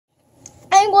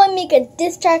gonna make a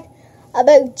diss track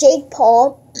about Jake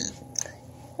Paul.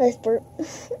 I burp.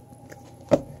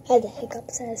 I had the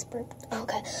hiccups and I burped.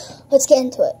 Okay, let's get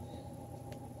into it.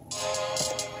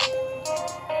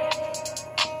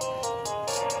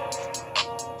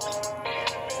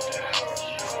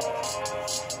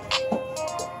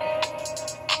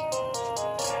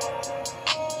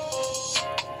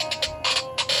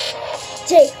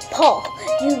 Jake Paul,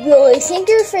 you really think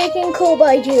you're freaking cool,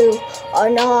 but you are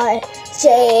not.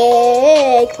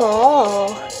 Jake Paul,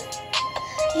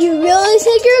 you really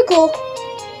think you're cool.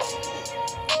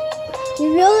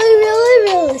 You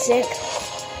really think.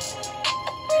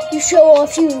 You show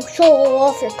off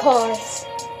your cars.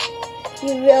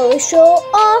 You really show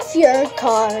off your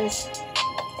cars.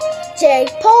 Jake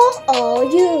Paul, oh,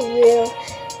 you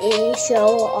really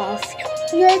show off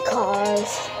your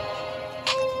cars.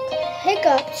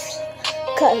 Hiccups,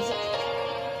 cause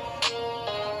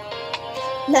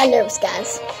not nervous,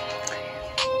 guys.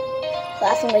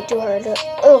 Laughing way too hard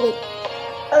earlier.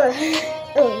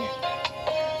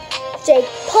 Jake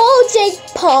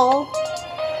Paul,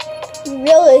 you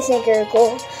really think you're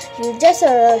cool. You just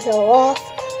are to show off.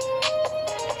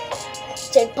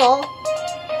 Jake Paul.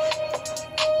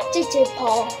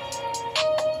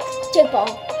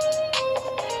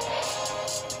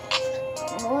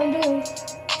 What am I doing?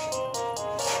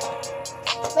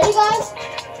 Ready, guys?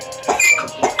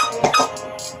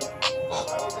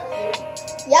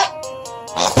 Yep.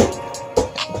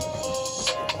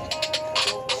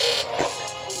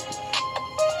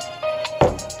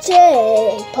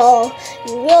 Jake Paul,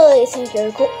 you really think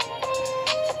you're cool.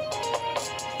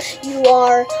 You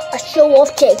are a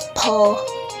show-off, Jake Paul.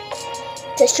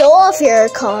 To show off your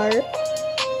car.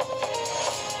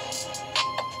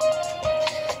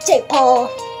 Jake Paul.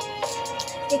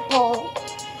 Jake Paul.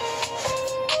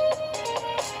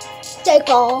 Jake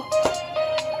Paul.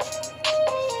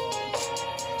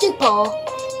 Jake Paul.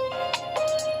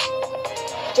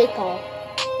 Jake Paul.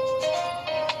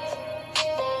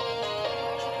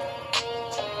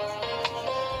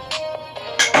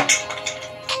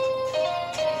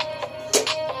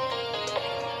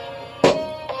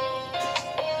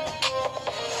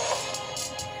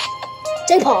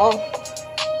 Jake Paul.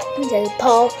 Jake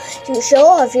Paul, you show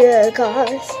off your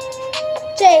cars.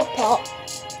 Jake Paul.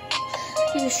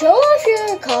 You show off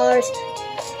your cars.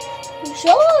 You show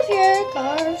off your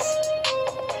cars.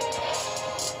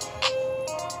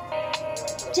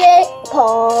 Jake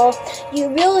Paul, you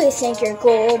really think you're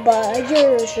cool, but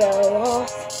you're a show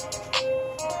off.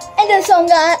 And the song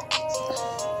got